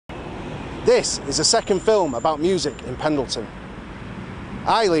This is the second film about music in Pendleton.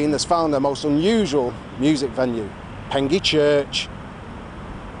 Eileen has found the most unusual music venue, Pendleton Church.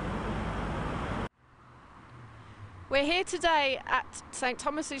 We're here today at St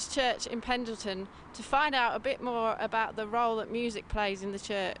Thomas's Church in Pendleton to find out a bit more about the role that music plays in the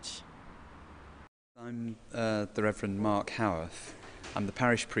church. I'm the Reverend Mark Howarth. I'm the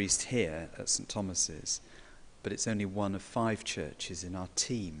parish priest here at St Thomas's, but it's only one of 5 churches in our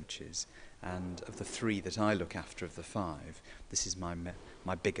team, and of the 3 that I look after of the 5, this is my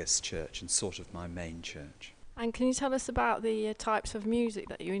biggest church and sort of my main church. And can you tell us about the types of music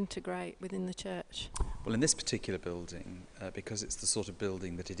that you integrate within the church? Well, in this particular building, because it's the sort of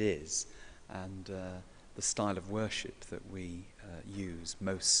building that it is, and the style of worship that we use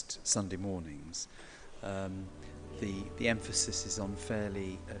most Sunday mornings, the emphasis is on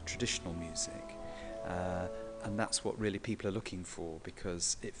fairly traditional music, and that's what really people are looking for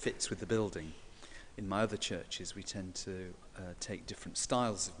because it fits with the building. In my other churches we tend to take different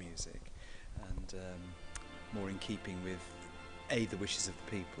styles of music and more in keeping with A, the wishes of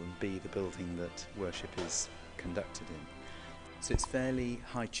the people, and B, the building that worship is conducted in. So it's fairly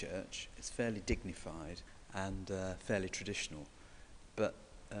high church, it's fairly dignified and fairly traditional, but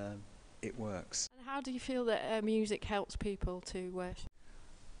it works. And how do you feel that music helps people to worship?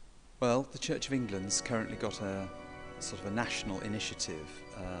 Well, the Church of England's currently got a sort of a national initiative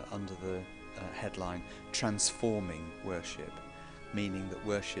under the headline Transforming Worship, meaning that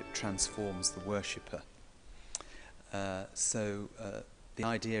worship transforms the worshipper. So the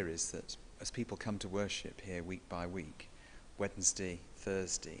idea is that as people come to worship here week by week, Wednesday,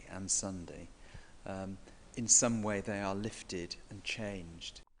 Thursday and Sunday, in some way they are lifted and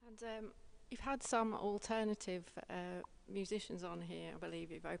changed. And you've had some alternative musicians on here. I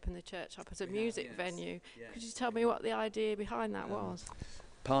believe you've opened the church up as a music venue. Yes. Could you tell me what the idea behind that was?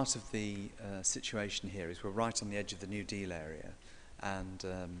 Part of the situation here is we're right on the edge of the New Deal area, and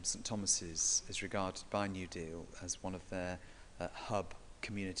St Thomas's is regarded by New Deal as one of their hub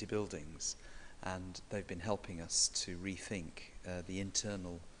community buildings, and they've been helping us to rethink the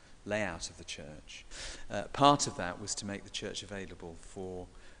internal layout of the church. Part of that was to make the church available for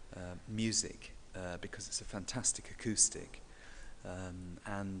music, because it's a fantastic acoustic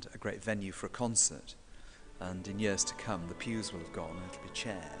and a great venue for a concert. And in years to come the pews will have gone and it'll be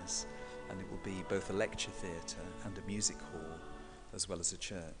chairs, and it will be both a lecture theatre and a music hall as well as a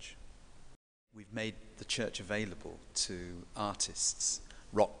church. We've made the church available to artists,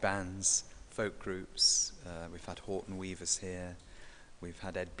 rock bands, folk groups. We've had Horton Weavers here, we've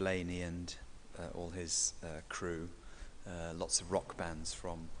had Ed Blaney and all his crew, lots of rock bands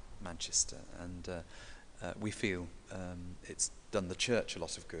from Manchester, and we feel it's done the church a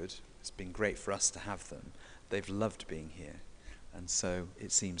lot of good. It's been great for us to have them. They've loved being here, and so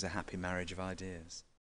it seems a happy marriage of ideas.